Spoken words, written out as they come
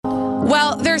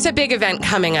Well, there's a big event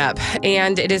coming up,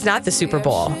 and it is not the Super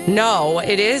Bowl. No,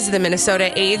 it is the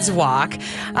Minnesota AIDS Walk.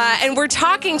 And we're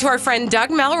talking to our friend Doug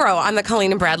Melrose on the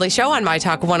Colleen and Bradley Show on My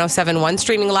Talk 1071,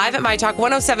 streaming live at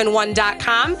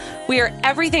MyTalk1071.com. We are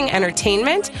everything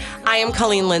entertainment. I am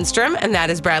Colleen Lindstrom, and that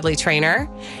is Bradley Trainer.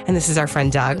 And this is our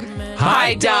friend Doug.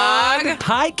 Hi, Doug.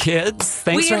 Hi, kids.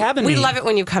 Thanks for having me. We love it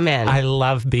when you come in. I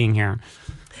love being here.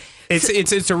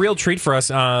 It's a real treat for us,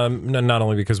 not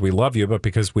only because we love you, but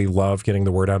because we love getting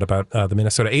the word out about the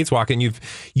Minnesota AIDS Walk. And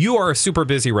you are super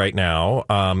busy right now,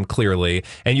 clearly.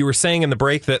 And you were saying in the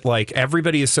break that like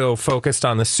everybody is so focused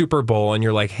on the Super Bowl, and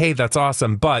you're like, hey, that's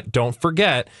awesome, but don't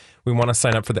forget, we want to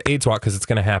sign up for the AIDS Walk because it's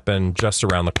going to happen just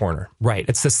around the corner. Right.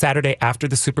 It's the Saturday after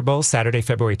the Super Bowl, Saturday,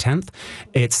 February 10th.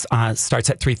 It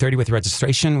starts at 3:30 with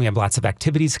registration. We have lots of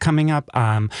activities coming up.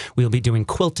 We'll be doing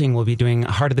quilting. We'll be doing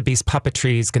Heart of the Beast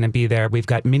puppetry is going to be there. We've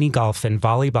got mini golf and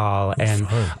volleyball and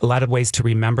a lot of ways to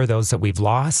remember those that we've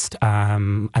lost.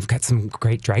 I've got some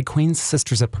great drag queens.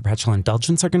 Sisters of Perpetual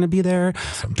Indulgence are going to be there.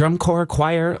 Awesome. Drum corps,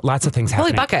 choir, lots of things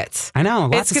happening. Holy buckets. I know.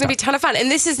 It's going to be a ton of fun.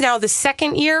 And this is now the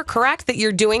second year, correct, that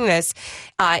you're doing this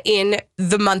in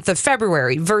the month of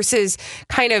February versus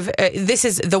kind of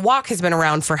the walk has been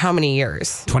around for how many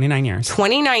years? 29 years.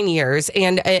 29 years.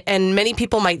 And many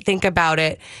people might think about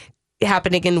it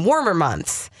happening in warmer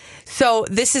months. So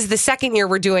this is the second year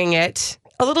we're doing it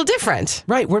a little different.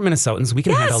 Right. We're Minnesotans. We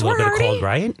can handle a little bit of cold,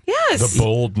 right? Yes. The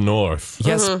bold north.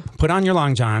 Yes. Put on your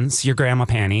long johns, your grandma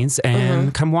panties,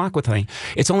 and come walk with me.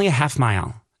 It's only a half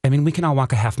mile. I mean, we can all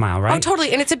walk a half mile, right? Oh,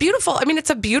 totally. And it's a beautiful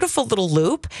little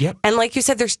loop. Yep. And like you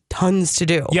said, there's tons to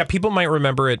do. Yeah, people might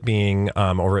remember it being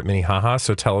over at Minnehaha,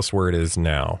 so tell us where it is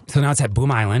now. So now it's at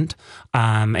Boom Island,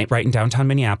 right in downtown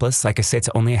Minneapolis. Like I say, it's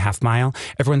only a half mile.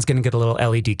 Everyone's going to get a little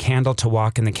LED candle to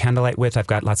walk in the candlelight with. I've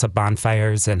got lots of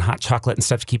bonfires and hot chocolate and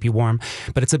stuff to keep you warm.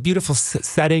 But it's a beautiful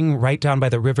setting right down by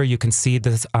the river. You can see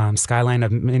the skyline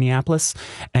of Minneapolis.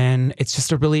 And it's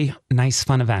just a really nice,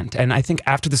 fun event. And I think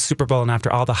after the Super Bowl and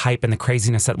after all the hype and the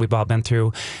craziness that we've all been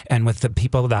through, and with the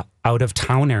people, the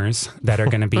out-of-towners that are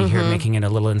going to be here making it a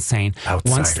little insane.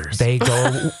 Outsiders.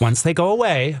 Once they go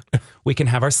away, we can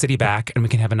have our city back and we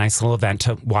can have a nice little event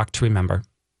to walk to remember.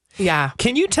 Yeah.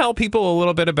 Can you tell people a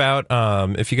little bit about,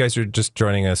 if you guys are just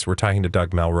joining us, we're talking to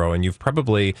Doug Melrose, and you've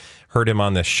probably heard him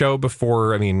on this show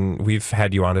before. I mean, we've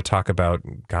had you on to talk about,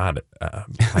 I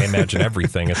imagine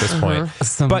everything at this point.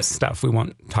 Some stuff we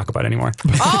won't talk about anymore.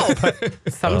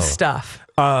 Stuff.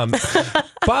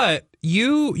 But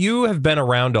you have been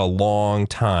around a long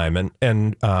time, and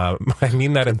I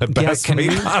mean that in the best way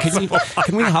possible.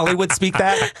 Can we Hollywood speak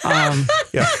that?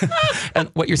 Yeah. And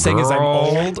what you're saying is I'm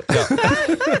old. Yeah.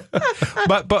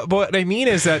 but what I mean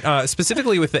is that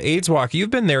specifically with the AIDS Walk, you've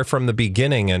been there from the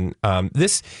beginning, and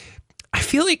this. I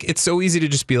feel like it's so easy to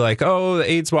just be like, oh, the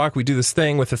AIDS Walk, we do this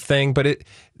thing with a thing, but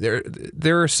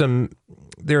there's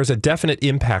a definite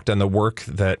impact on the work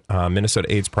that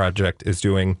Minnesota AIDS Project is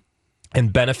doing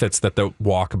and benefits that the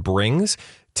walk brings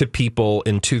to people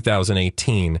in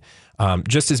 2018,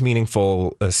 just as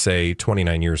meaningful as, say,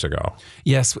 29 years ago.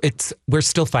 Yes, we're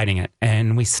still fighting it,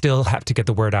 and we still have to get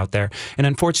the word out there. And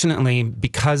unfortunately,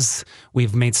 because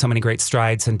we've made so many great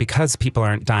strides and because people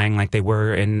aren't dying like they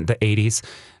were in the 80s,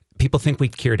 people think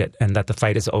we've cured it and that the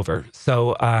fight is over.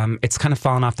 So it's kind of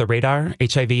fallen off the radar.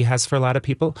 HIV has for a lot of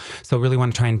people. So really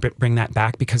want to try and bring that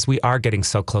back because we are getting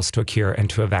so close to a cure and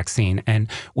to a vaccine. And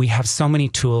we have so many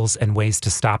tools and ways to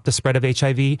stop the spread of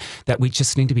HIV that we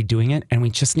just need to be doing it, and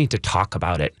we just need to talk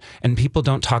about it. And people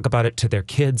don't talk about it to their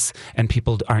kids, and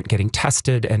people aren't getting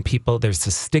tested, and there's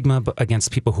a stigma against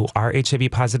people who are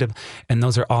HIV positive. And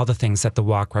those are all the things that the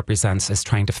walk represents as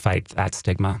trying to fight that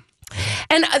stigma.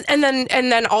 And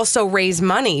then also raise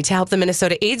money to help the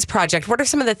Minnesota AIDS Project. What are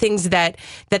some of the things that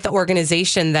the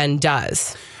organization then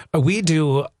does? We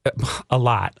do a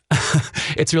lot.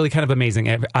 It's really kind of amazing.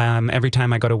 Every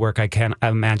time I go to work, I can't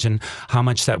imagine how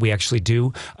much that we actually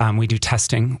do. We do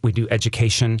testing. We do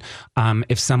education.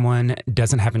 If someone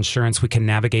doesn't have insurance, we can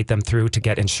navigate them through to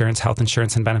get insurance, health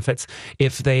insurance and benefits.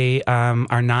 If they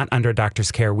are not under a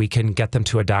doctor's care, we can get them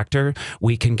to a doctor.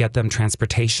 We can get them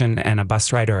transportation and a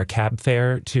bus ride or a cab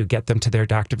fare to get them to their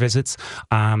doctor visits.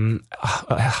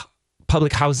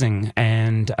 Public housing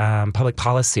and public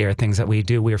policy are things that we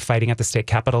do. We are fighting at the state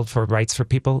capitol for rights for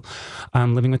people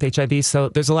living with HIV. So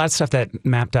there's a lot of stuff that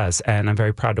MAP does, and I'm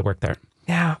very proud to work there.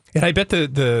 Yeah. And I bet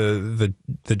the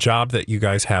job that you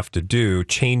guys have to do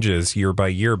changes year by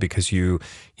year because you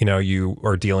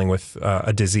are dealing with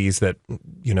a disease that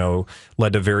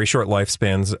led to very short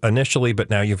lifespans initially, but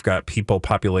now you've got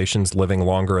populations living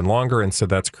longer and longer, and so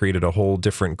that's created a whole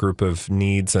different group of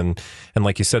needs. And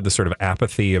like you said, the sort of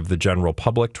apathy of the general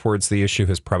public towards the issue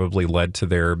has probably led to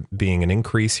there being an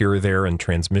increase here or there in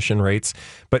transmission rates.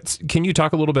 But can you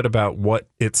talk a little bit about what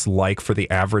it's like for the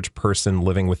average person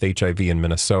living with HIV in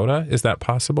Minnesota? Is that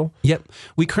possible? Yep.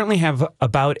 We currently have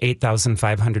about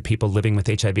 8,500 people living with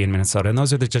HIV in Minnesota, and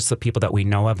those are just the people that we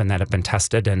know of and that have been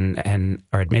tested and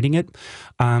are admitting it.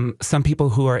 Some people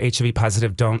who are HIV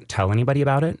positive don't tell anybody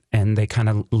about it, and they kind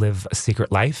of live a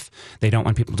secret life. They don't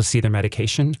want people to see their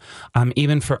medication.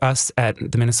 Even for us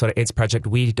at the Minnesota AIDS Project,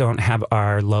 we don't have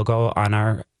our logo on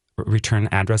our return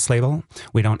address label.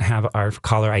 We don't have our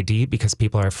caller ID because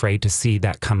people are afraid to see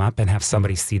that come up and have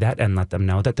somebody see that and let them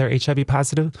know that they're HIV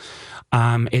positive.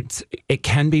 It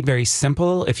can be very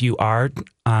simple if you are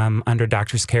under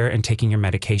doctor's care and taking your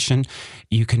medication.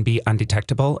 You can be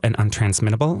undetectable and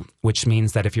untransmittable, which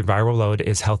means that if your viral load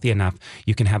is healthy enough,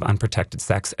 you can have unprotected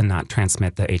sex and not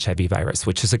transmit the HIV virus,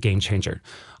 which is a game changer.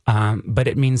 But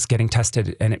it means getting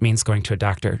tested, and it means going to a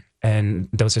doctor. And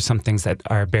those are some things that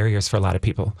are barriers for a lot of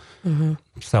people. Mm-hmm.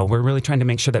 So we're really trying to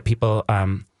make sure that people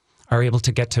are able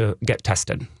to get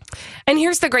tested. And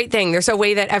here's the great thing. There's a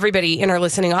way that everybody in our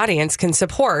listening audience can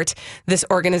support this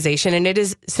organization, and it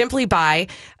is simply by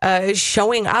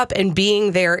showing up and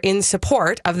being there in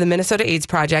support of the Minnesota AIDS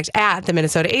Project at the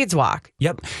Minnesota AIDS Walk.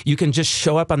 Yep. You can just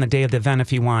show up on the day of the event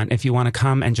if you want. If you want to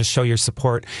come and just show your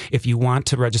support. If you want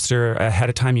to register ahead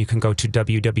of time, you can go to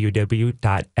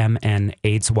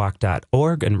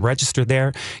www.mnaidswalk.org and register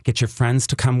there. Get your friends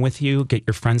to come with you. Get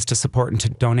your friends to support and to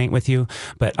donate with you.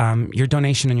 But your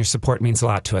donation and your support means a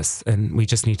lot to us. And we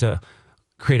just need to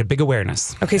create a big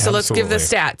awareness. Okay, so Let's give the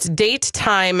stats. Date,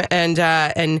 time,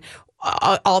 and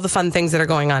all the fun things that are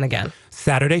going on again.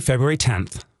 Saturday, February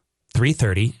 10th,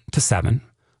 3:30 to 7,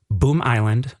 Boom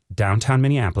Island, downtown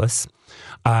Minneapolis.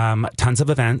 Tons of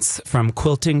events from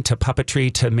quilting to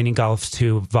puppetry to mini golf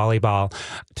to volleyball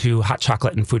to hot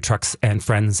chocolate and food trucks and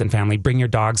friends and family. Bring your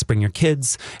dogs, bring your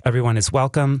kids. Everyone is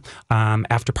welcome.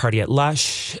 After party at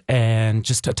Lush and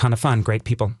just a ton of fun. Great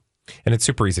people. And it's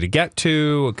super easy to get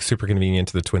to, super convenient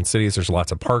to the Twin Cities. There's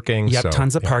lots of parking. Yep,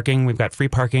 tons of parking. We've got free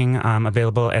parking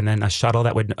available, and then a shuttle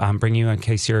that would bring you in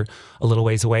case you're a little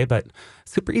ways away, but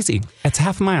super easy. It's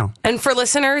half a mile. And for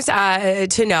listeners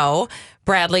to know,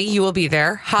 Bradley, you will be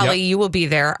there. Holly, you will be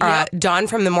there. Dawn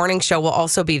from the morning show will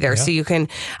also be there. So you can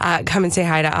come and say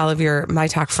hi to all of your My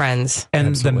Talk friends.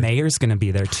 And the mayor's going to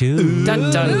be there too.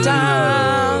 Dun, dun,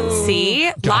 dun.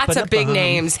 See? Lots of big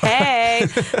names. Hey,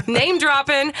 name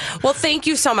dropping. Well, thank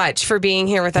you so much for being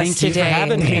here with us today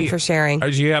and for sharing. Do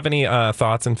you have any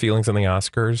thoughts and feelings on the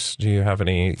Oscars? Do you have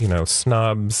any,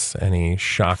 snubs, any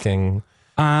shocking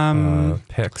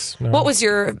picks? No? What was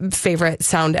your favorite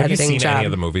sound editing job? Have you seen any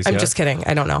of the movies I'm yet? just kidding.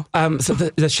 I don't know. So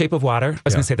the Shape of Water, I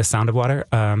was going to say The Sound of Water.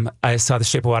 I saw The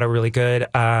Shape of Water really good.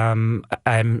 I'm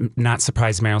not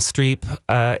surprised Meryl Streep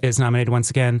is nominated once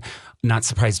again. Not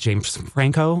surprised James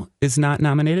Franco is not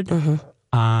nominated.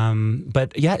 Mm-hmm.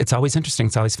 But yeah, it's always interesting.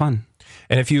 It's always fun.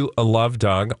 And if you love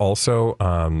Doug, also,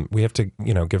 we have to,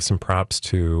 give some props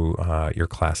to your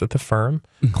class at the firm.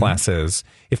 Mm-hmm. Classes.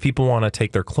 If people want to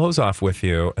take their clothes off with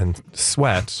you and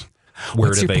sweat,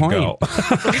 where do they go?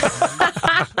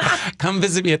 Come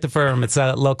visit me at the firm. It's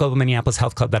a local Minneapolis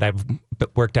health club that I've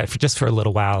worked at for a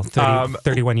little while,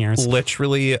 31 years.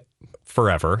 Literally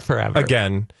forever. Forever.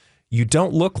 Again, you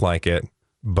don't look like it,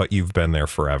 but you've been there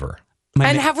forever.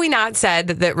 And have we not said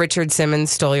that Richard Simmons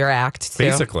stole your act, too?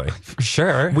 Basically.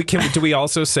 Sure. Do we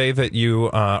also say that you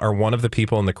are one of the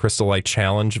people in the Crystal Light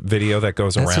Challenge video that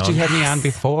goes around? That's what you had me on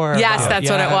before. Yes, that's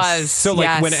what it was. So,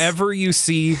 whenever you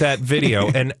see that video,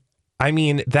 and I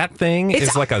mean, that thing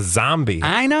is like a zombie.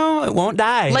 I know. It won't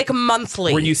die. Like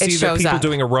monthly. Where you see the people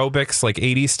doing aerobics, like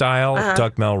 80s style,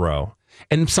 Doug Melrose.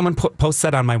 And someone posts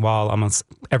that on my wall almost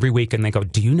every week, and they go,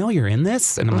 "Do you know you're in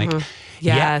this?" And I'm like,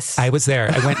 "Yes, I was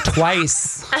there. I went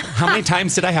twice. How many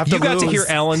times did I have to lose?" You got to hear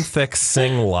Alan Thicke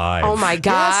sing live. Oh my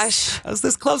gosh, yes, I was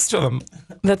this close to him.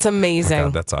 That's amazing. Oh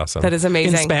God, that's awesome. That is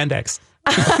amazing. In spandex.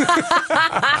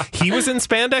 He was in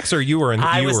spandex, or you were in?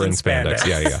 I was in spandex.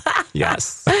 Yeah.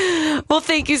 Yes. Well,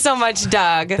 thank you so much,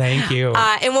 Doug. Thank you.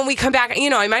 And when we come back,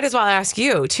 I might as well ask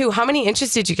you too. How many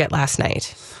inches did you get last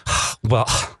night? Well,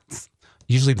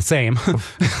 usually the same.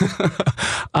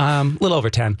 A little over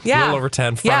 10. Yeah. A little over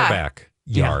 10. Far back.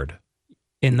 Yard.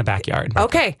 in the backyard.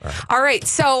 Okay. All right.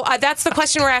 So that's the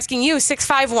question we're asking you.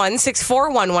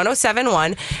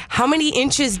 651-641-1071. How many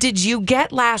inches did you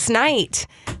get last night?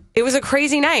 It was a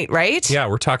crazy night, right? Yeah,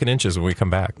 we're talking inches when we come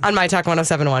back. On My Talk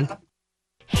 1071.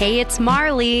 Hey, it's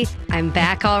Marley. I'm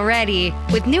back already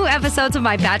with new episodes of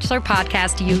my Bachelor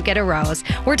podcast, You Get a Rose.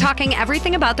 We're talking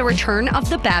everything about the return of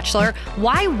The Bachelor.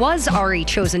 Why was Ari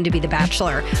chosen to be The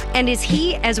Bachelor? And is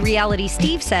he, as Reality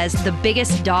Steve says, the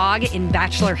biggest dog in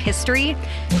Bachelor history?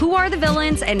 Who are the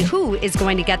villains and who is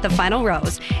going to get the final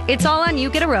rose? It's all on You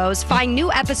Get a Rose. Find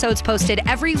new episodes posted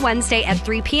every Wednesday at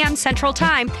 3 p.m. Central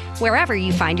Time, wherever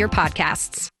you find your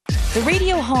podcasts. The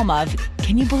radio home of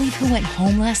Can You Believe Who Went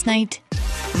Home Last Night?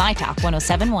 My Talk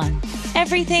 1071.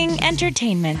 Everything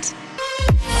entertainment.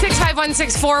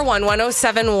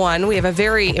 651-641-1071. We have a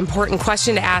very important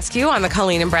question to ask you on the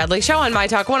Colleen and Bradley Show on My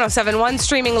Talk 1071,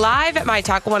 streaming live at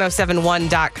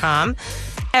mytalk1071.com.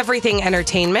 Everything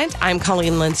entertainment. I'm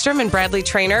Colleen Lindstrom and Bradley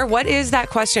Trainer. What is that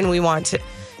question we want to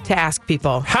ask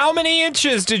people? How many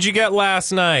inches did you get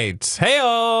last night?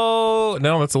 Hey-oh!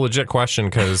 No, that's a legit question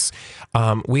because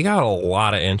we got a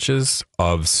lot of inches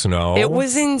of snow. It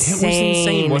was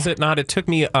insane. Was it not? It took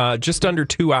me just under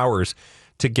 2 hours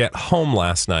to get home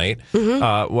last night.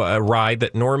 A ride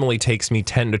that normally takes me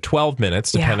 10 to 12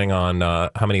 minutes, depending on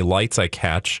how many lights I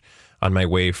catch on my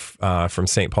way from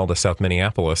St. Paul to South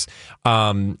Minneapolis.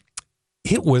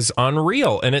 It was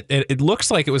unreal. And it looks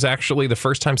like it was actually the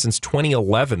first time since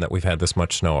 2011 that we've had this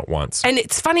much snow at once. And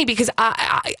it's funny because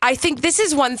I think this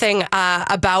is one thing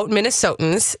about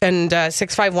Minnesotans and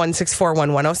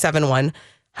 651-641-1071.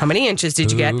 How many inches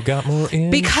did you get? Who got more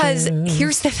inches? Because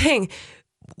here's the thing.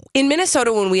 In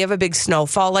Minnesota, when we have a big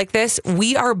snowfall like this,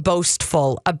 we are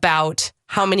boastful about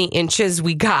how many inches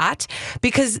we got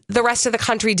because the rest of the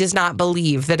country does not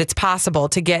believe that it's possible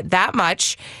to get that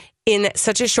much in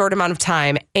such a short amount of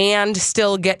time and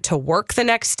still get to work the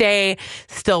next day,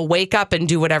 still wake up and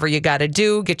do whatever you got to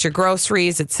do, get your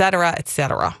groceries, et cetera, et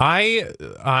cetera.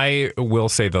 I will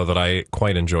say, though, that I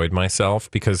quite enjoyed myself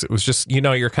because it was just,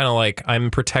 you're kind of like, I'm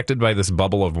protected by this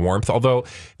bubble of warmth. Although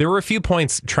there were a few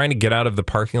points trying to get out of the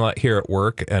parking lot here at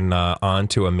work and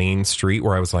onto a main street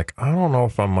where I was like, I don't know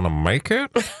if I'm going to make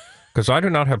it because I do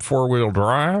not have four-wheel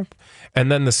drive.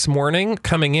 And then this morning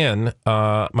coming in,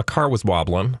 my car was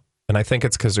wobbling. And I think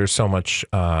it's because there's so much.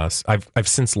 I've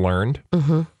since learned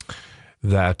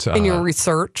that in your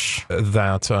research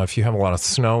that if you have a lot of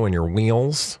snow in your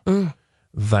wheels,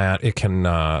 that it can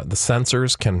the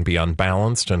sensors can be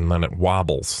unbalanced and then it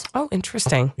wobbles. Oh,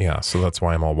 interesting. Yeah, so that's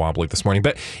why I'm all wobbly this morning.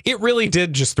 But it really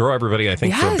did just throw everybody, I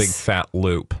think, for a big fat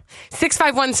loop.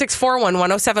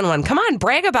 651-641-1071. Come on,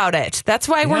 brag about it. That's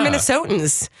why we're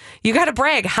Minnesotans. You got to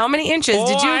brag. How many inches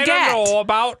did you get? I don't know,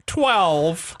 about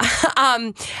 12.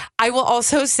 I will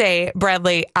also say,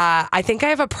 Bradley, I think I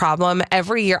have a problem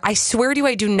every year. I swear to you,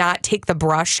 I do not take the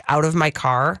brush out of my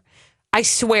car. I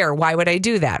swear, why would I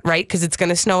do that, right? Because it's going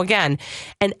to snow again.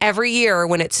 And every year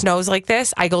when it snows like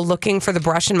this, I go looking for the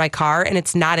brush in my car and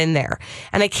it's not in there.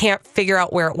 And I can't figure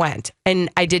out where it went. And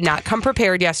I did not come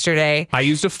prepared yesterday. I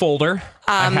used a folder.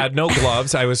 I had no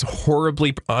gloves. I was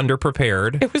horribly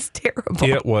underprepared. It was terrible.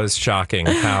 It was shocking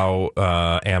how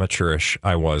amateurish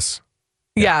I was.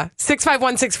 Yeah.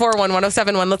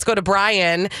 651-641-1071. Let's go to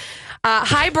Brian.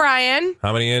 Hi, Brian.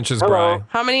 How many inches, Hello. Brian?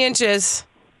 How many inches?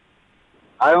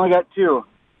 I only got 2.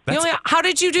 How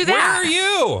did you do Where that? are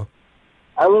you?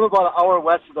 I live about an hour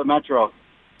west of the metro.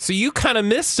 So you kind of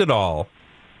missed it all.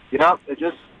 Yep,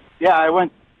 I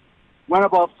went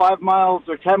about 5 miles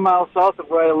or 10 miles south of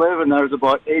where I live, and there was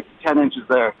about 8 to 10 inches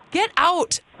there. Get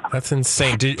out. That's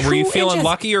insane. Were you 2 feeling inches.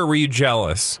 lucky or were you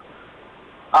jealous?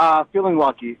 Feeling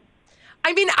lucky.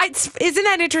 I mean, isn't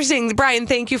that interesting? Brian,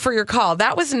 thank you for your call.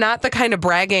 That was not the kind of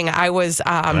bragging I was...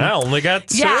 I only got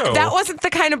 2. Yeah, that wasn't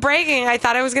the kind of bragging I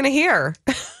thought I was going to hear.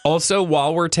 Also,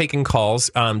 while we're taking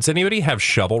calls, does anybody have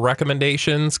shovel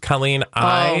recommendations? Colleen,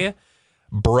 I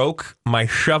broke my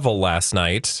shovel last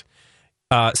night.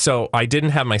 So I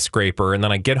didn't have my scraper, and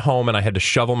then I get home and I had to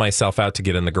shovel myself out to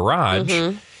get in the garage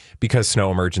because snow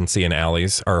emergency and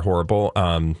alleys are horrible.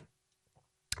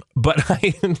 But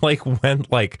I went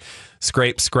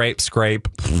scrape, scrape, scrape.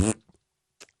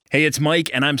 Hey, it's Mike,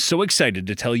 and I'm so excited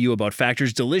to tell you about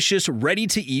Factor's delicious,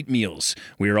 ready-to-eat meals.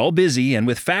 We are all busy, and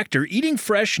with Factor, eating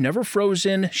fresh, never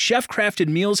frozen, chef-crafted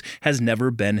meals has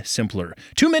never been simpler.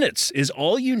 2 minutes is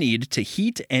all you need to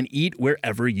heat and eat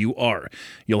wherever you are.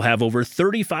 You'll have over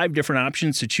 35 different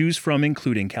options to choose from,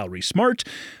 including Calorie Smart,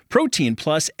 Protein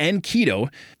Plus, and Keto.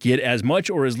 Get as much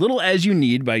or as little as you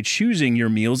need by choosing your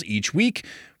meals each week.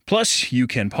 Plus, you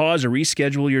can pause or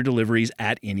reschedule your deliveries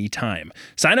at any time.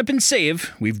 Sign up and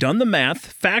save. We've done the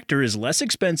math. Factor is less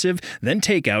expensive than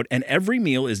takeout, and every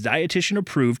meal is dietitian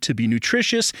approved to be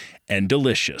nutritious and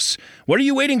delicious. What are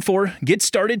you waiting for? Get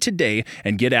started today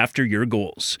and get after your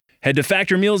goals. Head to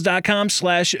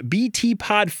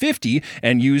factormeals.com/BTPod50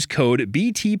 and use code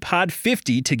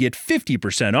BTPod50 to get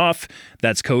 50% off.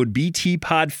 That's code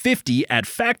BTPod50 at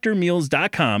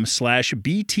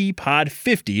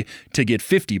factormeals.com/BTPod50 to get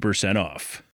 50%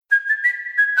 off.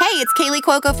 Hey, it's Kaylee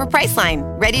Cuoco for Priceline.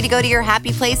 Ready to go to your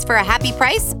happy place for a happy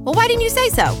price? Well, why didn't you say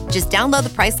so? Just download the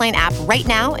Priceline app right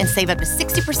now and save up to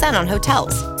 60% on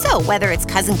hotels. So whether it's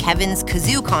Cousin Kevin's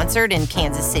Kazoo Concert in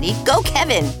Kansas City, go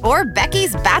Kevin, or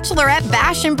Becky's Bachelorette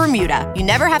Bash in Bermuda, you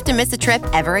never have to miss a trip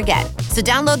ever again. So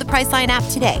download the Priceline app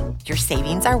today. Your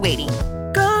savings are waiting.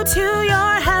 Go to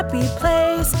your happy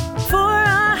place for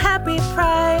a happy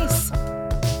price.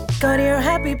 Go to your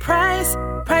happy price,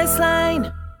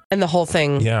 Priceline. And the whole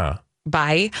thing. Yeah.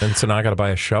 Bye. And so now I got to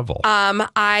buy a shovel.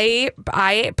 I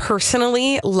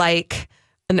personally like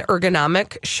an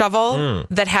ergonomic shovel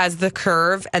that has the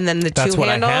curve and then the That's two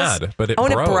handles. That's what I had, but it broke.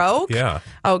 broke. It broke? Yeah.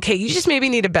 Okay, you just maybe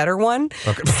need a better one.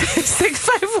 Okay.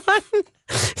 651.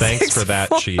 Thanks for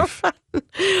that, Chief.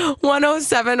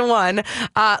 1071.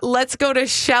 Let's go to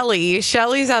Shelly.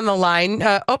 Shelly's on the line.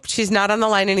 She's not on the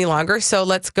line any longer. So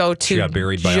let's go to She got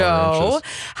buried by all Joe.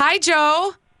 inches. Hi,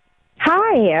 Joe.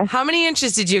 Hi. How many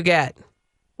inches did you get?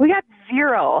 We got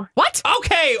 0. What?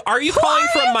 Okay, are you calling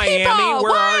from Miami? people?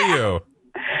 Where What? are you?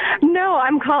 No,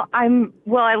 I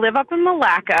live up in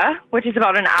Malacca, which is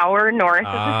about an hour north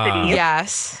of the city.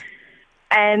 Yes.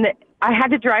 And I had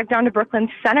to drive down to Brooklyn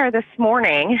Center this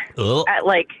morning at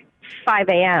like 5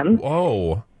 a.m.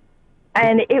 Whoa.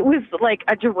 And it was like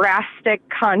a drastic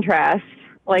contrast.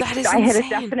 Like That is I had a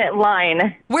insane. definite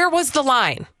line. Where was the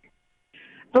line?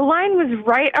 The line was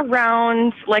right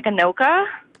around like Anoka.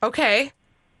 Okay.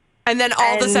 And then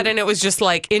all of a And- sudden it was just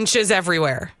like inches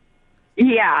everywhere.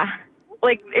 Yeah.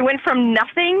 Like it went from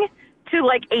nothing to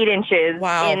like 8 inches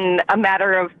Wow. in a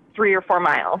matter of 3 or 4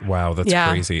 miles. Wow, that's Yeah.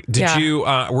 crazy. Did Yeah. you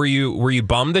were you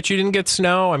bummed that you didn't get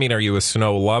snow? I mean, are you a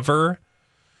snow lover?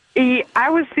 I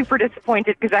was super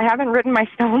disappointed because I haven't ridden my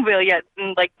snowmobile yet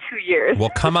in like 2 years. Well,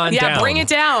 come on Yeah, down. bring it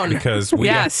down. Because we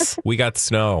Yes. got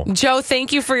snow. Joe,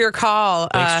 thank you for your call.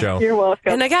 Thanks, Joe. You're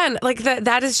welcome. And again, like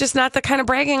that is just not the kind of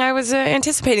bragging I was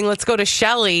anticipating. Let's go to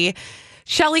Shelly.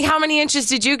 Shelly, how many inches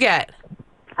did you get?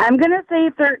 I'm going to say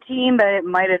 13, but it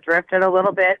might have drifted a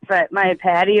little bit. But my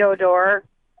patio door,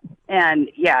 and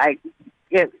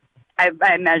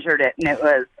I measured it, and it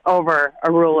was over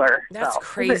a ruler. That's So,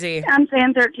 crazy. I'm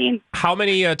saying 13. How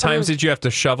many times did you have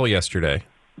to shovel yesterday?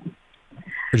 Or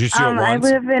did you do it I once?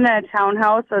 live in a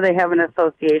townhouse, so they have an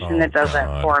association that does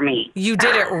that for me. You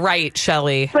did it right,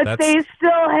 Shelly. But they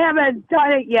still haven't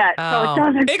done it yet, so Oh. it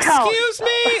doesn't count. Excuse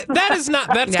me? That is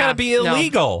not. That's got to be no.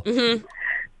 illegal.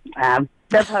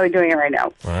 That's how we're doing it right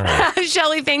now. All right.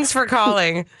 Shelly, thanks for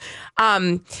calling.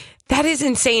 That is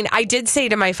insane. I did say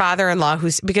to my father-in-law,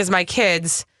 because my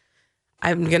kids,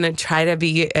 I'm going to try to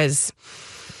be as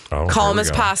calm as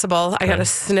possible. I got to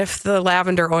sniff the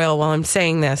lavender oil while I'm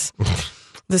saying this.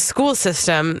 The school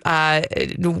system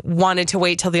wanted to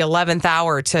wait till the 11th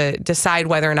hour to decide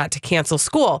whether or not to cancel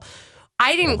school.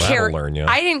 I didn't care. that'll learn you.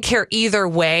 I didn't care either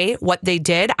way what they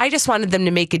did. I just wanted them to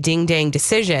make a ding dang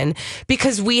decision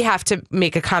because we have to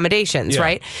make accommodations, Yeah.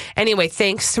 right? Anyway,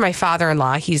 thanks to my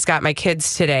father-in-law, he's got my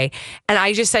kids today, and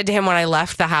I just said to him when I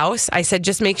left the house, I said,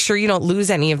 just make sure you don't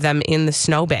lose any of them in the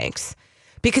snowbanks.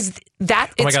 Because Oh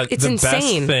my God, it's the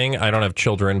insane. best thing, I don't have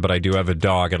children, but I do have a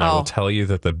dog, and I will tell you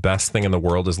that the best thing in the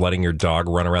world is letting your dog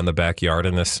run around the backyard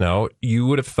in the snow. You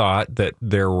would have thought that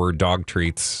there were dog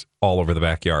treats all over the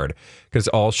backyard because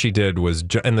all she did was,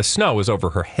 and the snow was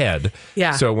over her head.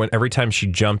 Yeah. So every time she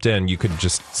jumped in, you could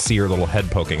just see her little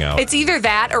head poking out. It's either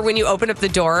that or when you open up the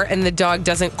door and the dog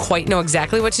doesn't quite know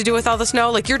exactly what to do with all the snow.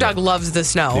 Like your dog loves the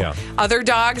snow. Yeah. Other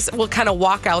dogs will kind of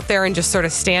walk out there and just sort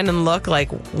of stand and look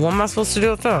like, what am I supposed to do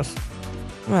with this?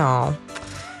 Oh.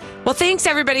 Well, thanks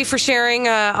everybody for sharing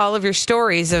all of your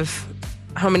stories of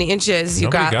how many inches you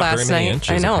Nobody got last very many night.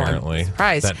 Inches, I know. apparently. I'm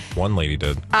surprised. That one lady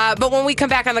did. But when we come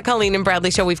back on the Colleen and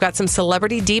Bradley Show, we've got some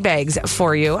celebrity D-bags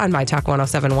for you on My Talk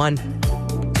 1071.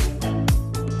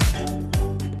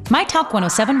 My Talk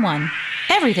 1071.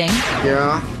 Everything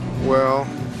Yeah, well,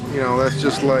 that's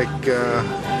just like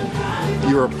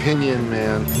your opinion,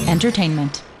 man.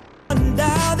 entertainment.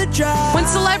 When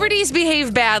celebrities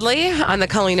behave badly on the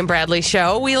Colleen and Bradley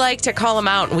Show, we like to call them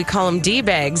out and we call them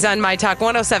D-bags on My Talk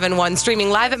 1071, streaming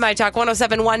live at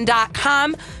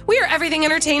MyTalk1071.com. We are Everything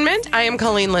Entertainment. I am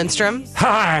Colleen Lindstrom.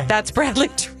 Hi. That's Bradley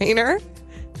Trainer.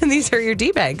 And these are your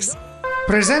D-bags.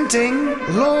 Presenting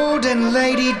Lord and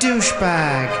Lady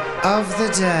Douchebag of the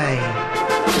Day.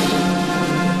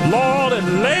 Lord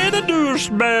and Lady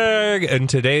Douchebag. And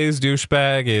today's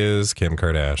douchebag is Kim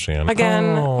Kardashian.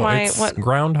 Again, why? It's What?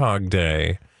 Groundhog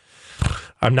Day.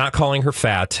 I'm not calling her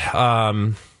fat.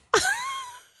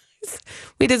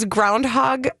 Wait, is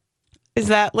groundhog? Is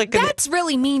that like That's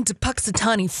really mean to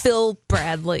Puxatawny Phil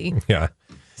Bradley. Yeah.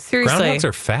 seriously? Groundhogs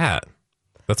are fat.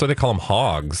 That's why they call them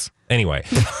hogs. Anyway,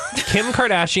 Kim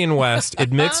Kardashian West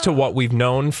admits to what we've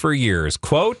known for years.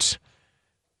 Quote,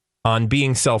 on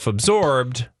being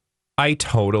self-absorbed, I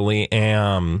totally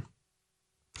am.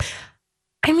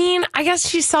 I mean, I guess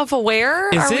she's self-aware.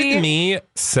 Is it me,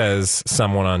 says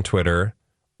someone on Twitter,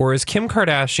 or is Kim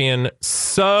Kardashian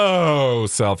so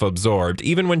self-absorbed,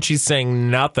 even when she's saying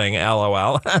nothing,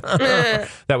 LOL?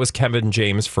 That was Kevin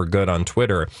James for Good on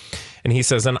Twitter. And he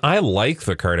says, and I like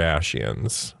the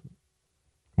Kardashians.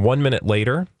 1 minute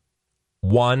later,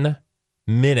 1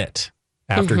 minute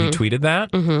after he tweeted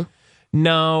that,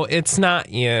 no, it's not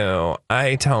you.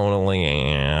 I totally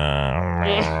am.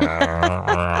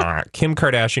 Kim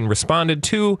Kardashian responded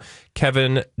to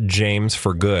Kevin James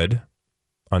for Good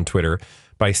on Twitter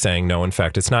by saying, no, in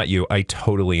fact, it's not you. I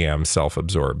totally am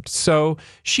self-absorbed. So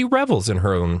she revels in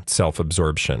her own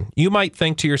self-absorption. You might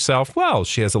think to yourself, well,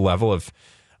 she has a level of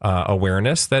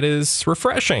awareness that is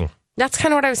refreshing. That's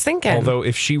kind of what I was thinking. Although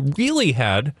if she really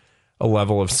had a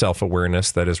level of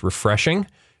self-awareness that is refreshing,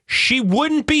 she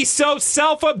wouldn't be so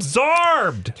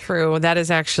self-absorbed. True. That is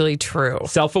actually true.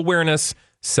 Self-awareness,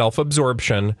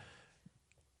 self-absorption,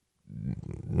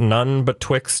 none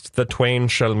betwixt the twain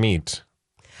shall meet.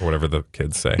 Or whatever the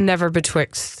kids say. Never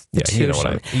betwixt the two. You know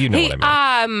what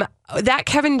I mean. That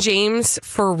Kevin James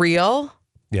for real?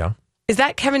 Yeah. Is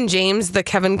that Kevin James, the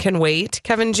Kevin Can Wait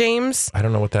Kevin James? I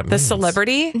don't know what that means. The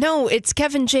celebrity? No, it's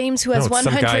Kevin James who has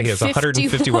some guy. He has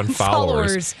 151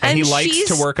 followers. And he likes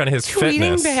to work on his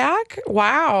fitness. Tweeting back?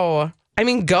 Wow. I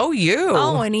mean, go you.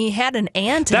 Oh, and he had an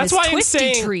ant in That's his why I'm twisty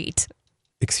saying- treat.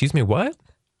 Excuse me, what?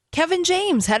 Kevin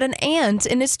James had an ant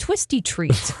in his twisty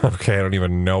treat. Okay, I don't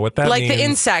even know what that like means. the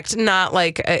insect, not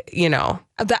like,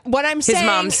 What I'm saying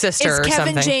mom's sister is or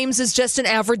Kevin something. James is just an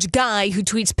average guy who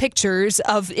tweets pictures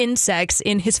of insects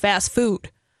in his fast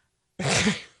food.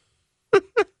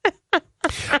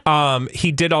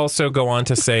 He did also go on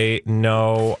to say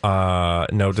no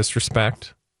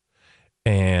disrespect,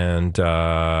 and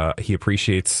he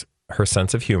appreciates her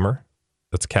sense of humor.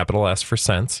 That's capital S for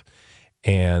sense,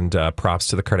 and props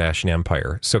to the Kardashian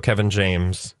empire. So Kevin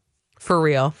James. For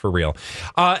real.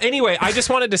 Anyway, I just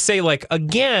wanted to say,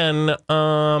 again,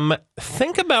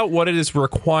 think about what it is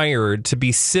required to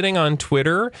be sitting on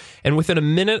Twitter and within a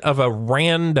minute of a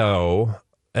rando,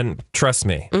 and trust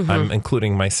me, I'm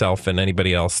including myself and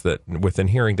anybody else that within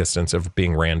hearing distance of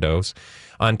being randos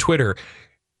on Twitter,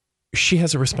 she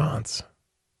has a response.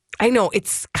 I know,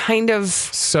 it's kind of...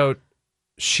 So...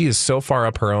 She is so far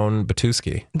up her own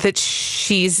Batuski that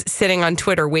she's sitting on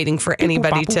Twitter waiting for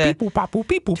anybody to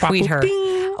tweet her.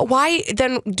 Why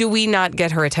then do we not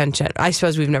get her attention? I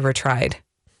suppose we've never tried.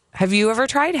 Have you ever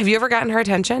tried? Have you ever gotten her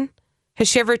attention? Has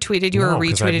she ever tweeted you or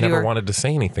retweeted I've you? never wanted to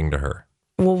say anything to her.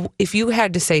 Well, if you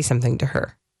had to say something to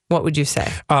her, what would you say?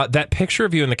 That picture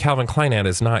of you in the Calvin Klein ad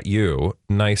is not you.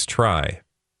 Nice try.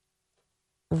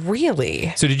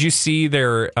 Really? So did you see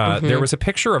there was a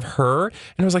picture of her and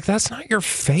I was like, that's not your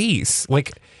face.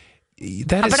 Like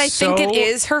that is But I think it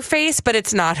is her face, but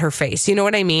it's not her face. You know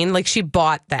what I mean? Like she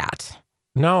bought that.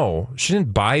 No, she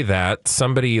didn't buy that.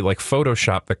 Somebody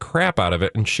photoshopped the crap out of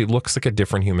it and she looks like a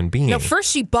different human being. No, first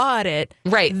she bought it.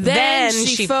 Right. Then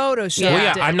she photoshopped it.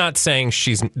 Well, yeah, I'm not saying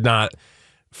she's not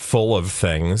full of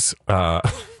things.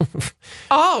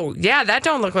 Oh, yeah, that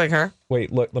don't look like her.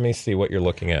 Wait, look, let me see what you're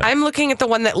looking at. I'm looking at the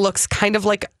one that looks kind of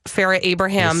like Farrah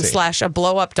Abraham / a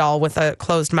blow-up doll with a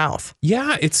closed mouth.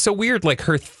 Yeah, it's so weird. Like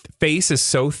her face is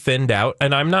so thinned out.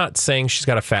 And I'm not saying she's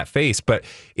got a fat face, but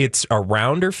it's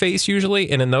around her face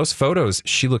usually. And in those photos,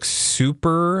 she looks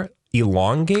super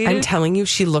elongated. I'm telling you,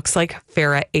 she looks like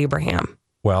Farrah Abraham.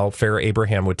 Well, Farrah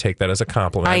Abraham would take that as a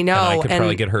compliment. I know. And I could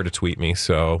probably get her to tweet me.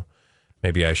 So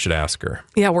maybe I should ask her.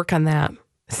 Yeah, work on that.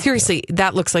 Seriously,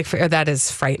 that looks like that is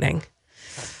frightening.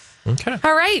 Okay.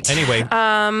 All right. Anyway,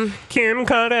 Kim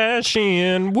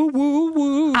Kardashian. Woo woo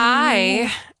woo.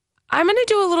 I'm going to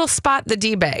do a little spot the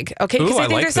D-bag, okay? Because I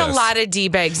think there's a lot of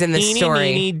D-bags in this Eeny,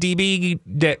 story. meeny, D-B,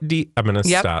 I'm going to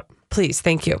stop. Please,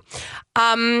 thank you.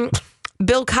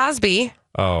 Bill Cosby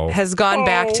has gone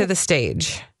back to the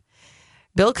stage.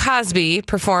 Bill Cosby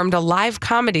performed a live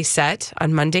comedy set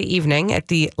on Monday evening at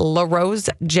the La Rose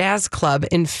Jazz Club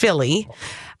in Philly.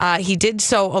 He did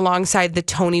so alongside the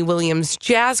Tony Williams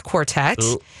Jazz Quartet.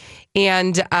 Ooh.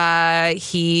 And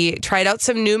he tried out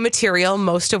some new material,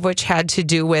 most of which had to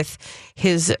do with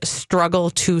his struggle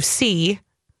to see.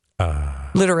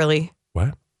 Literally.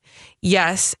 What?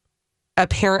 Yes.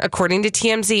 According to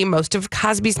TMZ, most of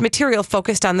Cosby's material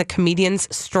focused on the comedian's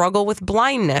struggle with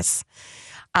blindness.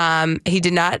 He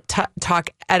did not talk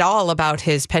at all about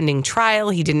his pending trial.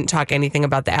 He didn't talk anything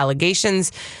about the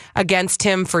allegations against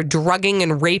him for drugging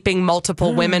and raping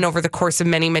multiple women over the course of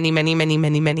many, many, many, many,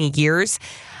 many, many years.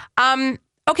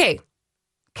 Okay.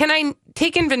 Can I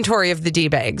take inventory of the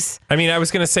D-bags? I mean, I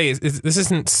was going to say, this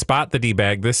isn't spot the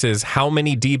D-bag. This is how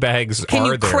many D-bags Can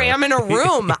are you there? cram in a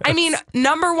room? Yes. I mean,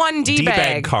 number one D-bag.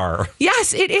 D-bag car.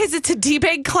 Yes, it is. It's a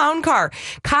D-bag clown car.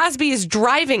 Cosby is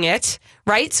driving it,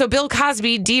 right? So Bill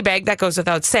Cosby, D-bag, that goes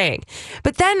without saying.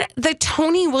 But then the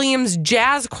Tony Williams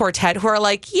Jazz Quartet, who are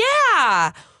like, yeah,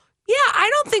 I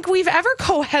don't think we've ever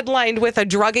co-headlined with a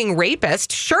drugging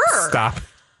rapist. Sure. Stop.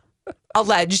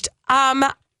 Alleged.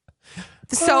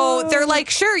 So they're like,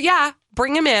 sure, yeah,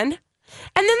 bring him in. And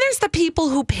then there's the people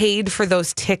who paid for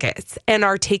those tickets and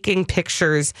are taking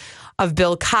pictures of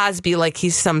Bill Cosby like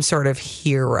he's some sort of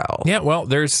hero. Yeah, well,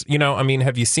 there's,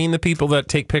 have you seen the people that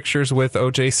take pictures with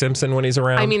O.J. Simpson when he's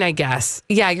around? I mean, I guess.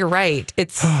 Yeah, you're right.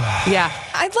 It's, yeah.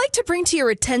 I'd like to bring to your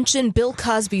attention Bill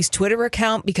Cosby's Twitter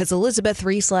account because Elizabeth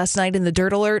Reese last night in the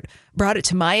Dirt Alert brought it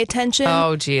to my attention.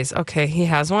 Oh, geez. Okay, he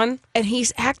has one? And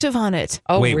he's active on it.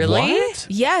 Oh, wait, really? What?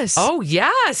 Yes. Oh,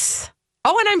 yes.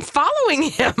 Oh, and I'm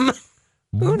following him.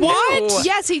 Who knew?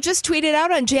 Yes, he just tweeted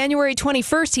out on January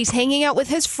 21st. He's hanging out with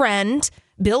his friend,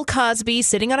 Bill Cosby,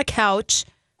 sitting on a couch,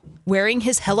 wearing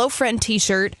his Hello Friend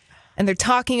t-shirt, and they're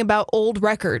talking about old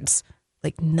records.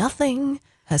 Like nothing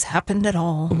has happened at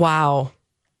all. Wow.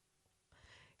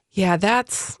 Yeah,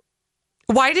 that's...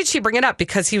 Why did she bring it up?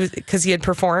 Because he had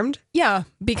performed? Yeah,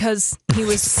 because he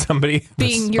was somebody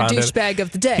being your responded. douchebag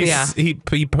of the day.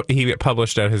 He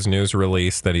published out his news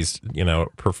release that he's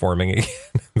performing again.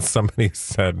 Somebody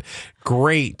said,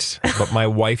 "Great, but my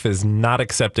wife is not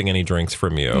accepting any drinks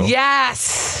from you."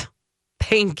 Yes,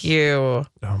 thank you.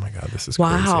 Oh my God, this is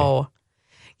wow. Crazy.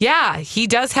 Yeah, he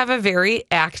does have a very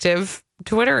active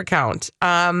Twitter account.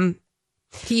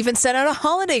 He even sent out a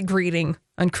holiday greeting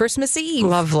on Christmas Eve.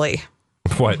 Lovely.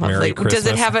 What, Merry Christmas? Does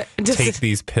it have take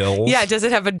these pills? Yeah, does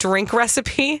it have a drink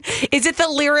recipe? Is it the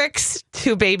lyrics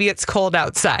to Baby It's Cold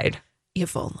Outside?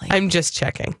 If only. I'm just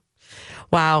checking.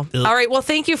 Wow. Ugh. All right. Well,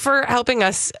 thank you for helping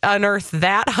us unearth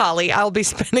that, Holly. I'll be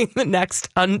spending the next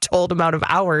untold amount of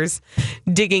hours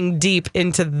digging deep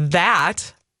into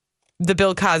that. The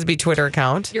Bill Cosby Twitter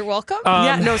account. You're welcome.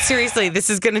 Yeah, no, seriously. This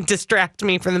is going to distract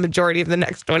me for the majority of the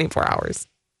next 24 hours.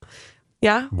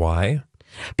 Yeah. Why?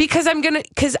 Because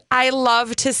I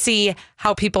love to see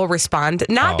how people respond.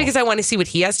 Not because I want to see what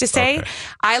he has to say. Okay.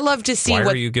 I love to see what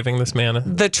are you giving this man?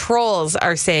 The trolls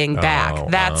are saying back.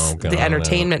 That's the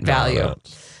entertainment value.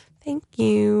 Thank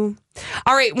you.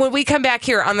 All right. When we come back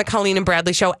here on the Colleen and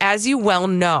Bradley Show, as you well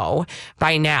know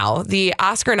by now, the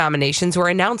Oscar nominations were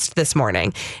announced this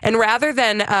morning. And rather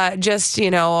than just,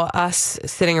 us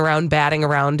sitting around, batting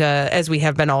around as we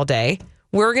have been all day,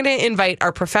 we're going to invite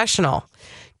our professional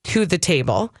to the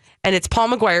table. And it's Paul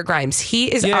McGuire-Grimes.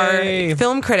 He is our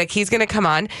film critic. He's going to come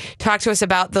on, talk to us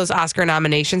about those Oscar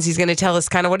nominations. He's going to tell us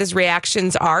kind of what his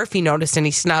reactions are, if he noticed any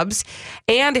snubs,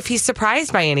 and if he's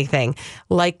surprised by anything.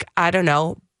 Like, I don't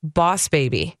know, Boss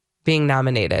Baby being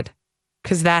nominated.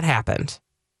 Because that happened.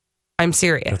 I'm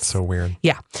serious. That's so weird.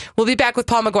 Yeah. We'll be back with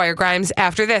Paul McGuire-Grimes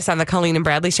after this on the Colleen and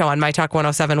Bradley Show on My Talk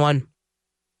 107.1.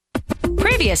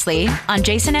 Previously on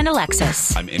Jason and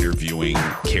Alexis. I'm interviewing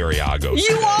Carrie Agos.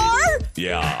 You are?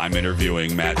 Yeah, I'm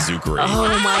interviewing Matt Zuckery.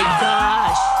 Oh my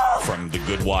gosh. From The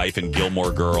Good Wife and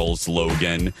Gilmore Girls,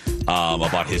 Logan,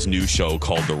 about his new show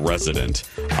called The Resident.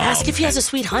 Ask if he has a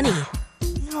sweet honey.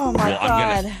 Oh my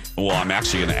God. I'm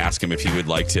actually going to ask him if he would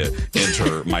like to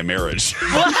enter my marriage.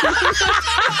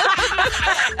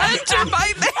 Enter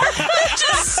my marriage. That's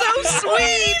just so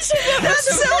sweet. That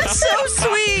sounds so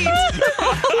sweet.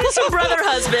 We're some brother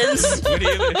husbands.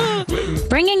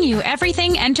 Bringing you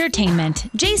everything entertainment.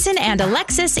 Jason and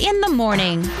Alexis in the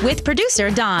morning with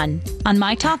producer Don on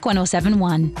My Talk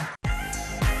 107.1.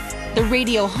 The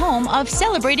radio home of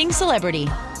celebrating celebrity.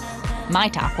 My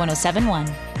Talk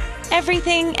 107.1.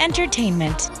 Everything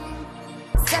entertainment.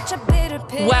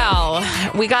 Well,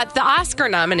 we got the Oscar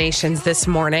nominations this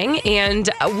morning, and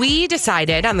we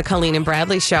decided on the Colleen and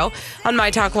Bradley Show on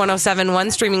My Talk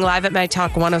 107.1, streaming live at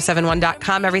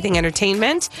MyTalk1071.com, Everything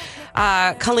Entertainment.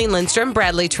 Colleen Lindstrom,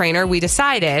 Bradley Trainer, we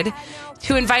decided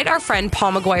to invite our friend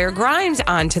Paul McGuire Grimes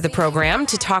onto the program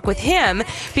to talk with him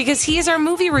because he is our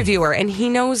movie reviewer and he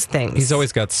knows things. He's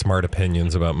always got smart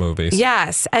opinions about movies.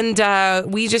 Yes, and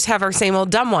we just have our same old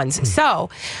dumb ones. So,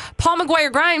 Paul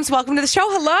McGuire Grimes, welcome to the show.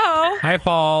 Hello. Hi,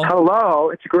 Paul. Hello.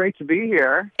 It's great to be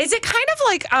here. Is it kind of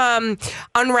like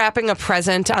unwrapping a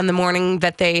present on the morning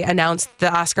that they announced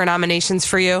the Oscar nominations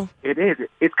for you? It is.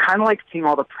 It's kind of like seeing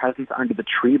all the presents under the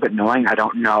tree, but knowing I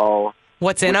don't know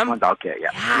what's in them. Ones I'll get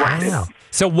yet. What's in them.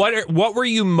 So what were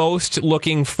you most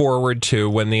looking forward to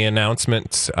when the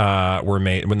announcements were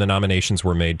made, when the nominations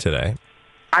were made today?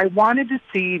 I wanted to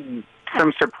see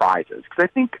some surprises because I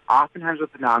think oftentimes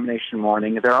with the nomination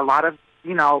morning, there are a lot of,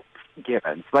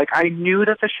 givens. Like I knew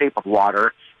that The Shape of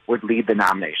Water would lead the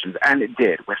nominations, and it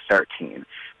did with 13.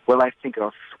 Will I think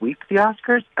it'll sweep the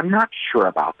Oscars? I'm not sure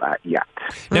about that yet.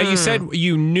 Now, you said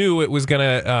you knew it was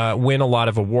going to win a lot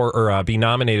of award or be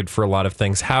nominated for a lot of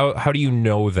things. How do you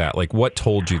know that? Like, what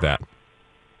told you that?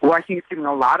 Well, I think it's getting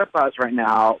a lot of buzz right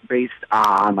now based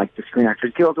on, like, the Screen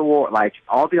Actors Guild Award, like,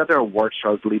 all the other award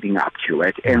shows leading up to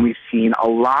it. And we've seen a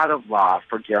lot of love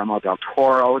for Guillermo del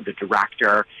Toro, the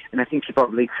director, and I think people are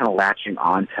really kind of latching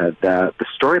on to the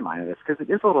storyline of this because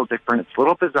it is a little different. It's a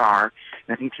little bizarre,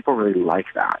 and I think people really like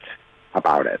that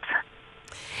about it.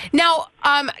 Now,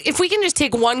 if we can just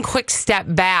take one quick step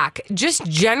back, just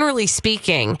generally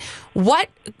speaking, what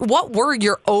were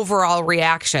your overall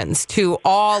reactions to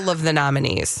all of the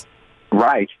nominees?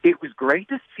 Right. It was great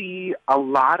to see a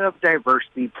lot of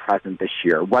diversity present this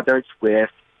year, whether it's with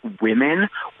women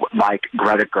like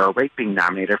Greta Gerwig being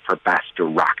nominated for Best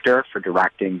Director for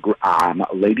directing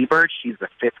Lady Bird. She's the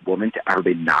 5th woman to ever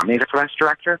be nominated for Best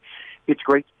Director. It's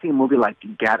great to see a movie like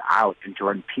Get Out and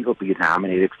Jordan Peele be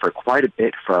nominated for quite a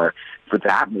bit for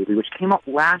that movie, which came out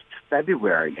last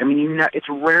February. I mean, it's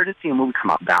rare to see a movie come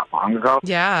out that long ago,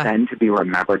 then to be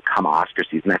remembered come Oscar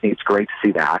season. I think it's great to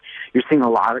see that. You're seeing a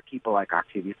lot of people like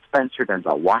Octavia Spencer,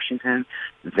 Denzel Washington.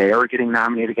 They are getting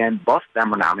nominated again. Both of them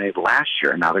were nominated last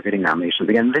year, and now they're getting nominations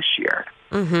again this year.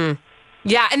 Mm-hmm.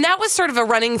 Yeah, and that was sort of a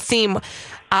running theme.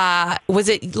 Was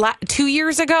it 2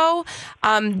 years ago?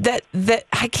 That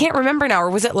I can't remember now,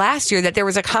 or was it last year that there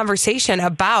was a conversation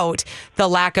about the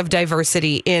lack of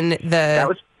diversity in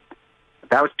the?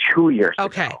 That was 2 years ago.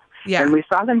 Okay, yeah, and we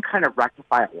saw them kind of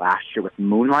rectify it last year with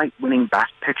Moonlight winning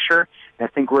Best Picture. And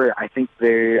I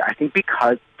think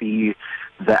because the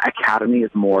Academy is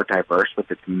more diverse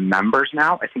with its members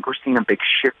now, I think we're seeing a big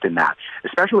shift in that,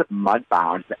 especially with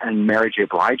Mudbound and Mary J.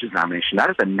 Blige's nomination.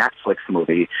 That is a Netflix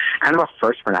movie, kind of a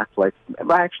first for Netflix.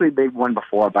 Well, actually, they've won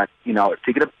before, but,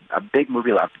 to get a big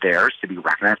movie like theirs to be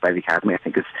recognized by the Academy, I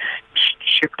think is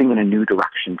shifting in a new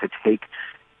direction to take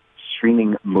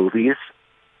streaming movies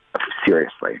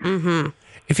seriously. Mm-hmm.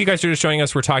 If you guys are just joining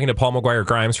us, we're talking to Paul McGuire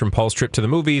Grimes from Paul's Trip to the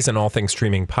Movies and All Things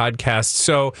Streaming podcast.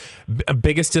 So,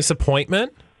 biggest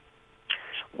disappointment?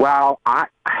 Well,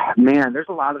 there's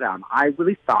a lot of them. I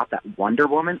really thought that Wonder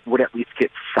Woman would at least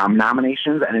get some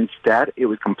nominations, and instead it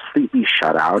was completely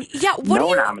shut out. Yeah,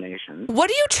 no nominations. What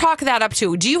do you chalk that up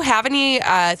to? Do you have any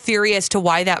theory as to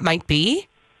why that might be?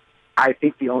 I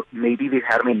think maybe the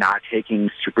Academy not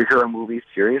taking superhero movies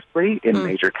seriously in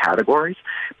major categories.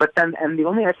 But then, and the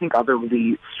only, I think, other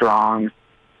really strong,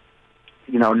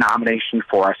 nomination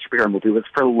for a superhero movie was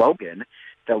for Logan,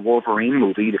 the Wolverine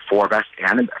movie, for Best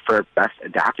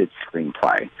Adapted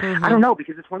Screenplay. Mm-hmm. I don't know,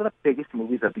 because it's one of the biggest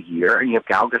movies of the year, and you have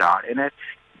Gal Gadot in it,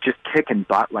 just kicking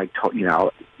butt,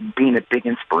 being a big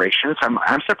inspiration. So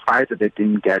I'm surprised that it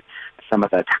didn't get some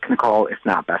of the technical, if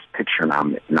not Best Picture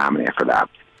nominated for that.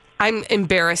 I'm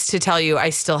embarrassed to tell you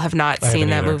I still have not seen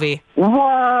that movie. What?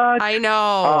 I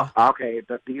know. Oh, okay,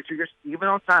 but these are even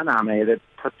though it's not nominated,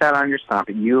 put that on your stump.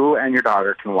 You and your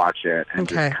daughter can watch it and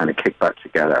just kind of kick butt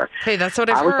together. Hey, that's what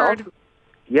I've heard.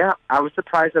 I was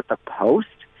surprised that The Post,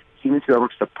 Steven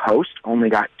Spielberg's The Post,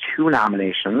 only got 2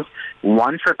 nominations,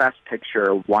 one for Best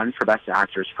Picture, one for Best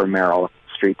Actress for Meryl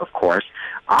Streep, of course.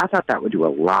 I thought that would do a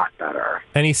lot better.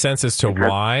 Any sense as to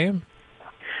why?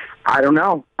 I don't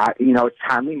know. It's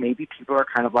timely. Maybe people are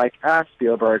kind of like,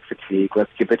 Spielberg fatigue. Let's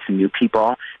give it to new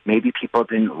people. Maybe people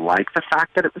didn't like the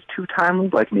fact that it was too timely.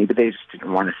 Like maybe they just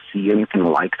didn't want to see anything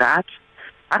like that.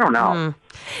 I don't know.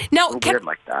 Now, weird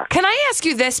like that. Can I ask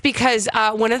you this? Because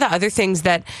one of the other things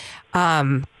that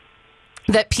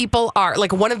that people are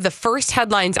like, one of the first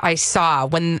headlines I saw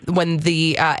when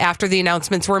the after the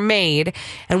announcements were made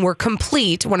and were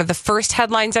complete, one of the first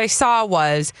headlines I saw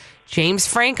was James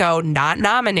Franco not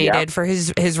nominated for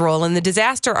his role in The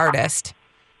Disaster Artist.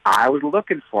 I was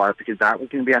looking for it because that was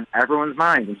going to be on everyone's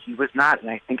mind, and he was not. And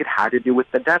I think it had to do with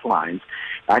the deadlines.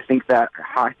 I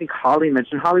think Holly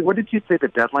mentioned. Holly, what did you say the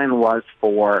deadline was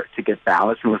to get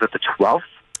ballots? And was it the 12th?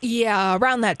 Yeah,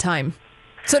 around that time.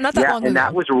 So not that long ago. And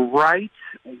that was right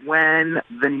when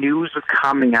the news was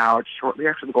coming out shortly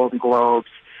after the Golden Globes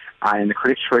and the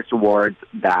Critics' Choice Awards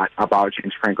about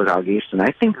James Franco's allegation.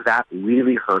 I think that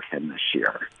really hurt him this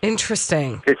year.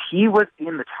 Interesting. Because he was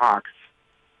in the talks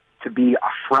to be a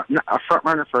front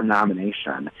runner for a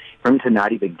nomination. For him to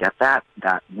not even get that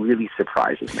really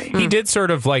surprises me. He did sort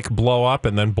of like blow up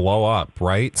and then blow up,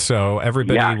 right? So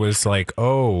everybody was like,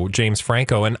 oh, James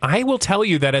Franco. And I will tell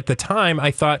you that at the time,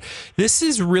 I thought, this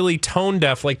is really tone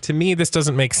deaf. Like, to me, this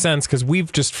doesn't make sense because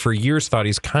we've just for years thought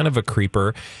he's kind of a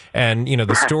creeper. And,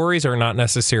 the stories are not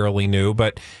necessarily new,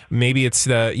 but maybe it's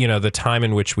the time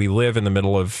in which we live in the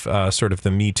middle of sort of the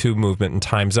Me Too movement and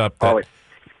Time's Up.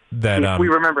 We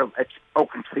remember,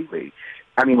 completely.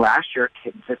 I mean, last year,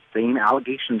 the same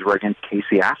allegations were against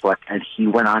Casey Affleck, and he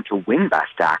went on to win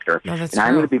Best Actor. No, that's and I'm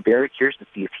true. going to be very curious to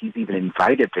see if he's even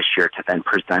invited this year to then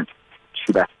present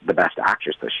to the Best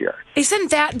Actress this year. Isn't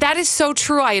that is so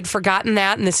true? I had forgotten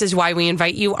that, and this is why we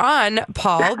invite you on,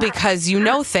 Paul, because you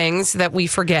know things that we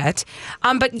forget.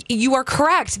 But you are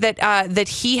correct that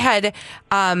he had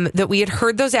that we had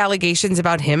heard those allegations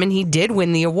about him, and he did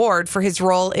win the award for his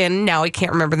role in, now I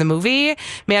can't remember the movie,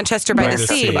 Manchester by the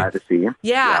Sea. By the Sea.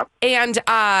 Yeah, yep.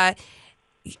 And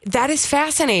that is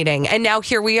fascinating. And now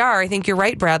here we are. I think you're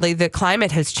right, Bradley. The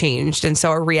climate has changed. And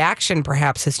so a reaction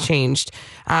perhaps has changed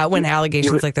when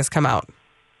allegations like this come out.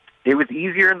 It was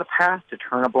easier in the past to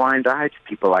turn a blind eye to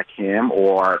people like him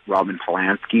or Roman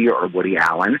Polanski or Woody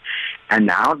Allen. And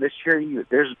now this year,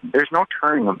 there's no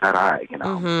turning of that eye,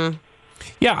 Mm-hmm.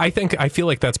 Yeah, I feel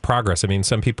like that's progress. I mean,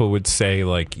 some people would say,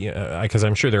 like, because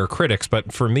I'm sure there are critics,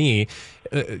 but for me,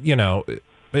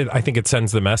 I think it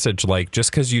sends the message like, just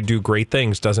because you do great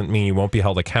things doesn't mean you won't be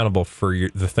held accountable for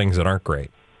the things that aren't great.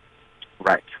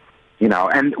 Right.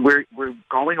 And we're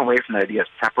going away from the idea of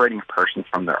separating a person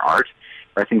from their art.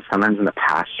 I think sometimes in the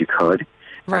past you could.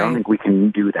 Right. I don't think we can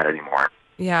do that anymore.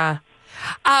 Yeah.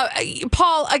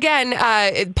 Paul, again,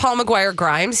 Paul McGuire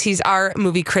Grimes, he's our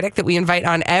movie critic that we invite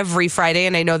on every Friday.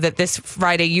 And I know that this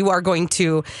Friday you are going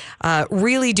to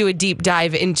really do a deep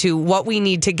dive into what we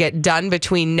need to get done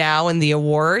between now and the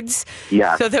awards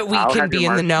so that we can be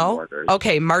in the know. Orders.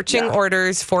 Okay, marching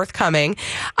orders forthcoming.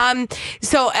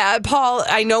 So, Paul,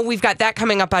 I know we've got that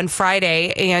coming up on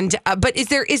Friday. And but is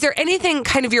there anything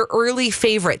kind of your early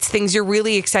favorites, things you're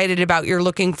really excited about, you're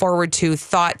looking forward to,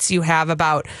 thoughts you have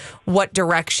about what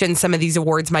direction some of these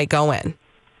awards might go in?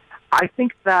 I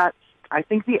think the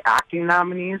acting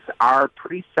nominees are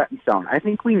pretty set in stone. I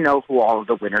think we know who all of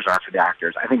the winners are for the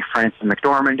actors. I think Frances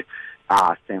McDormand,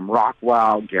 Sam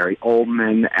Rockwell, Gary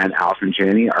Oldman, and Allison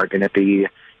Janney are going to be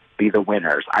the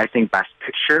winners. I think Best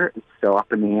Picture is still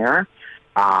up in the air.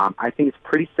 I think it's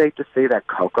pretty safe to say that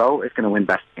Coco is going to win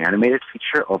Best Animated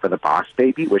Feature over The Boss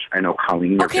Baby, which I know,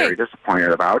 Colleen, you're very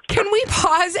disappointed about. Can we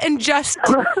pause and just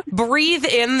breathe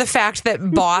in the fact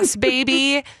that Boss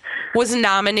Baby was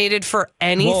nominated for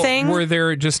anything? Well, were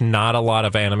there just not a lot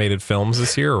of animated films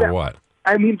this year, or what?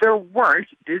 I mean, there weren't.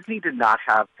 Disney did not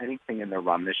have anything in their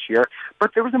run this year.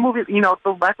 But there was a movie,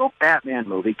 the Lego Batman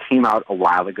movie came out a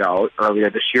while ago, earlier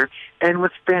this year, and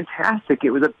was fantastic. It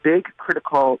was a big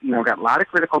critical, got a lot of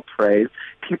critical praise.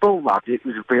 People loved it. It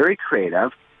was very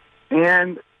creative.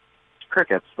 And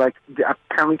crickets. Like,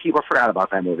 apparently people forgot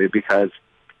about that movie because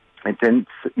it didn't,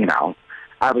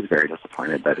 I was very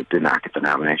disappointed that it did not get the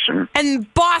nomination.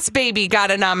 And Boss Baby got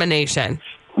a nomination.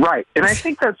 Right. And I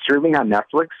think that's streaming on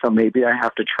Netflix, so maybe I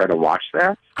have to try to watch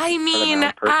that. I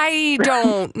mean, I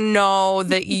don't know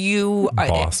that you...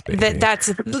 Boss Baby.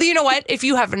 That's... You know what? If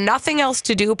you have nothing else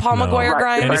to do, Paul McGuire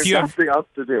Grimes... And if you have nothing else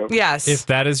to do. Yes. If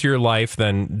that is your life,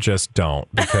 then just don't,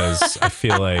 because I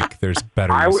feel like there's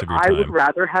better use of your time. I would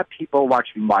rather have people watch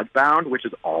Mudbound, which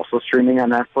is also streaming on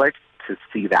Netflix, to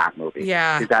see that movie.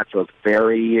 Yeah. Because that feels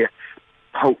very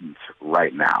potent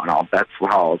right now, and that's how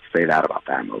I'll say that about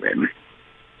that movie.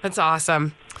 That's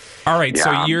awesome. All right,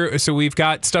 Yeah. so we've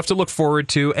got stuff to look forward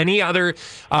to. Any other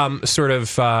sort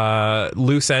of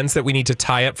loose ends that we need to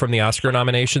tie up from the Oscar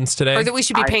nominations today? Or that we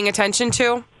should be paying attention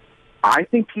to? I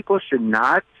think people should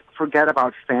not forget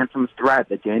about Phantom Thread,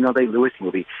 the Daniel Day-Lewis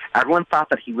movie. Everyone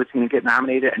thought that he was going to get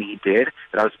nominated, and he did.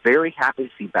 But I was very happy to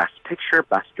see Best Picture,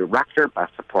 Best Director,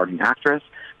 Best Supporting Actress,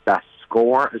 Best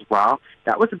Score as well.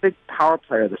 That was a big power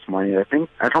player this morning.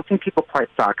 I don't think people quite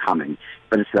saw it coming,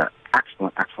 but it's an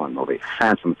excellent movie,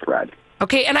 Phantom Thread.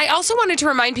 Okay, and I also wanted to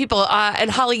remind people, and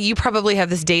Holly, you probably have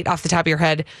this date off the top of your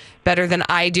head better than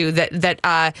I do,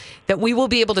 that we will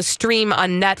be able to stream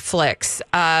on Netflix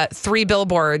 3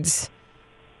 Billboards,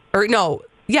 or no,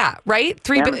 Yeah, right?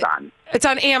 Amazon. It's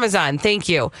on Amazon. Thank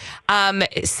you.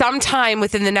 Sometime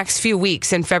within the next few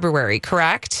weeks in February,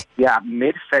 correct? Yeah,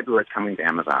 mid-February it's coming to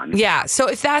Amazon. Yeah. So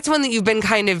if that's one that you've been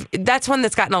that's one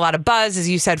that's gotten a lot of buzz, as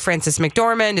you said, Frances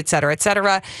McDormand, et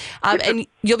cetera, and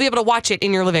you'll be able to watch it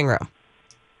in your living room.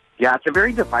 Yeah, it's a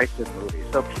very divisive movie.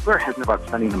 So if people are hesitant about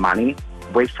spending the money,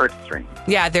 wait for it to stream.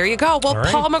 Yeah, there you go. Well, All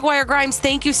right. Paul McGuire-Grimes,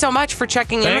 thank you so much for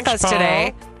checking in with us Paul.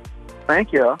 today.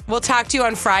 Thank you. We'll talk to you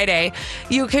on Friday.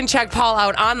 You can check Paul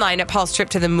out online at Paul's Trip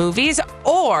to the Movies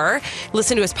or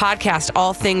listen to his podcast,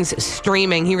 All Things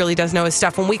Streaming. He really does know his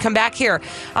stuff. When we come back here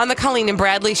on the Colleen and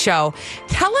Bradley Show,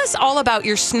 tell us all about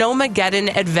your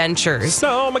Snowmageddon adventures.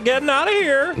 Snowmageddon out of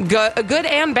here. Good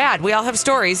and bad. We all have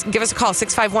stories. Give us a call,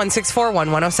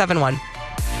 651-641-1071.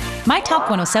 My Talk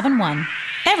 1071.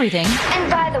 Everything. And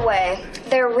by the way,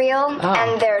 they're real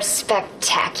and they're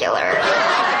spectacular.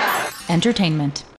 Entertainment.